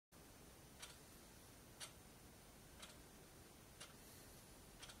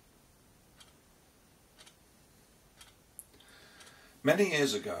Many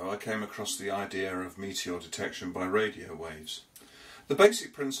years ago I came across the idea of meteor detection by radio waves. The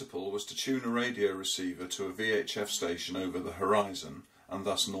basic principle was to tune a radio receiver to a VHF station over the horizon and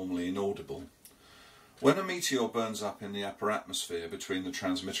thus normally inaudible. When a meteor burns up in the upper atmosphere between the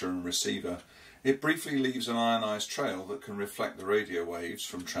transmitter and receiver, it briefly leaves an ionised trail that can reflect the radio waves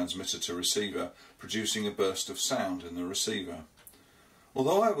from transmitter to receiver, producing a burst of sound in the receiver.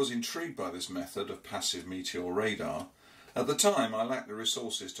 Although I was intrigued by this method of passive meteor radar, at the time I lacked the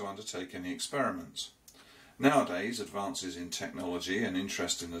resources to undertake any experiments. Nowadays, advances in technology and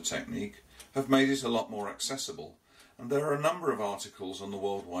interest in the technique have made it a lot more accessible, and there are a number of articles on the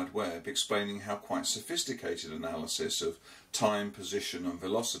World Wide Web explaining how quite sophisticated analysis of time, position and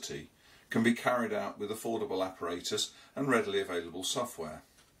velocity can be carried out with affordable apparatus and readily available software.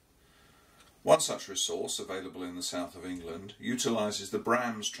 One such resource, available in the south of England, utilises the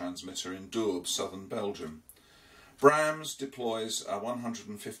BRAMS transmitter in Doorb, southern Belgium. BRAMS deploys a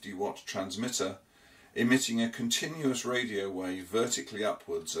 150-watt transmitter emitting a continuous radio wave vertically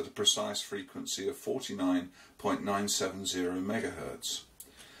upwards at a precise frequency of 49.970 MHz.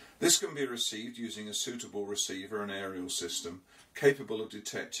 This can be received using a suitable receiver and aerial system capable of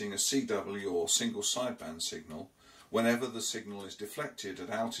detecting a CW or single sideband signal whenever the signal is deflected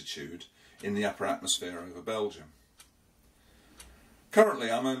at altitude in the upper atmosphere over Belgium.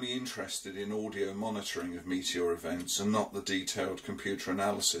 Currently I'm only interested in audio monitoring of meteor events and not the detailed computer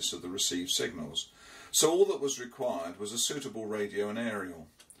analysis of the received signals, so all that was required was a suitable radio and aerial.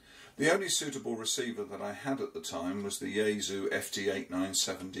 The only suitable receiver that I had at the time was the Yaesu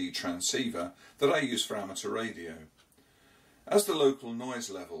FT897D transceiver that I use for amateur radio. As the local noise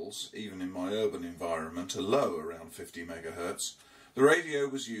levels, even in my urban environment, are low around 50 MHz, the radio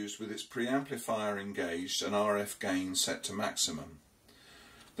was used with its preamplifier engaged and RF gain set to maximum.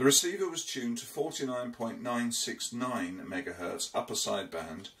 The receiver was tuned to 49.969 MHz upper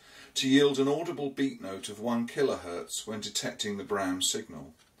sideband to yield an audible beat note of 1 kHz when detecting the BRAMS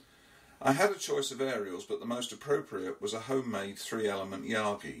signal. I had a choice of aerials, but the most appropriate was a homemade 3-element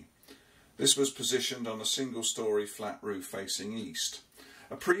Yagi. This was positioned on a single-storey flat roof facing east.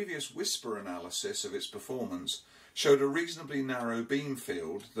 A previous whisper analysis of its performance showed a reasonably narrow beam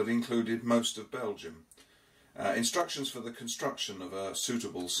field that included most of Belgium. Instructions for the construction of a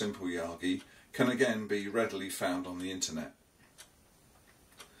suitable simple Yagi can again be readily found on the internet.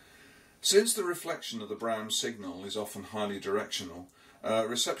 Since the reflection of the BRAMS signal is often highly directional,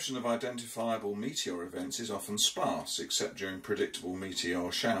 reception of identifiable meteor events is often sparse, except during predictable meteor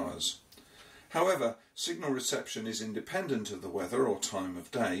showers. However, signal reception is independent of the weather or time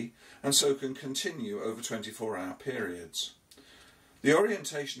of day, and so can continue over 24-hour periods. The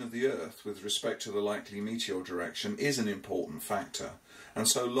orientation of the Earth with respect to the likely meteor direction is an important factor, and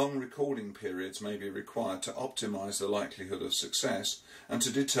so long recording periods may be required to optimise the likelihood of success and to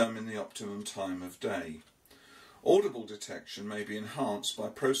determine the optimum time of day. Audible detection may be enhanced by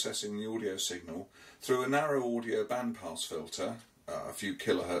processing the audio signal through a narrow audio bandpass filter, a few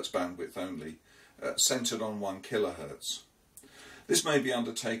kilohertz bandwidth only, centred on 1 kHz. This may be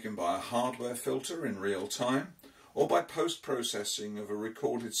undertaken by a hardware filter in real time, or by post-processing of a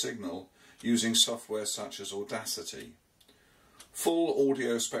recorded signal using software such as Audacity. Full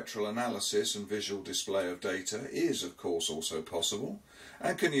audio spectral analysis and visual display of data is, of course, also possible,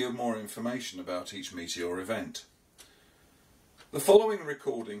 and can yield more information about each meteor event. The following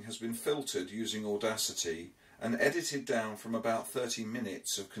recording has been filtered using Audacity and edited down from about 30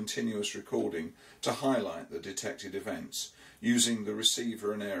 minutes of continuous recording to highlight the detected events, using the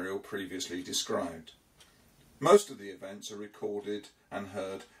receiver and aerial previously described. Most of the events are recorded and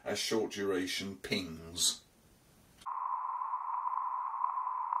heard as short duration pings.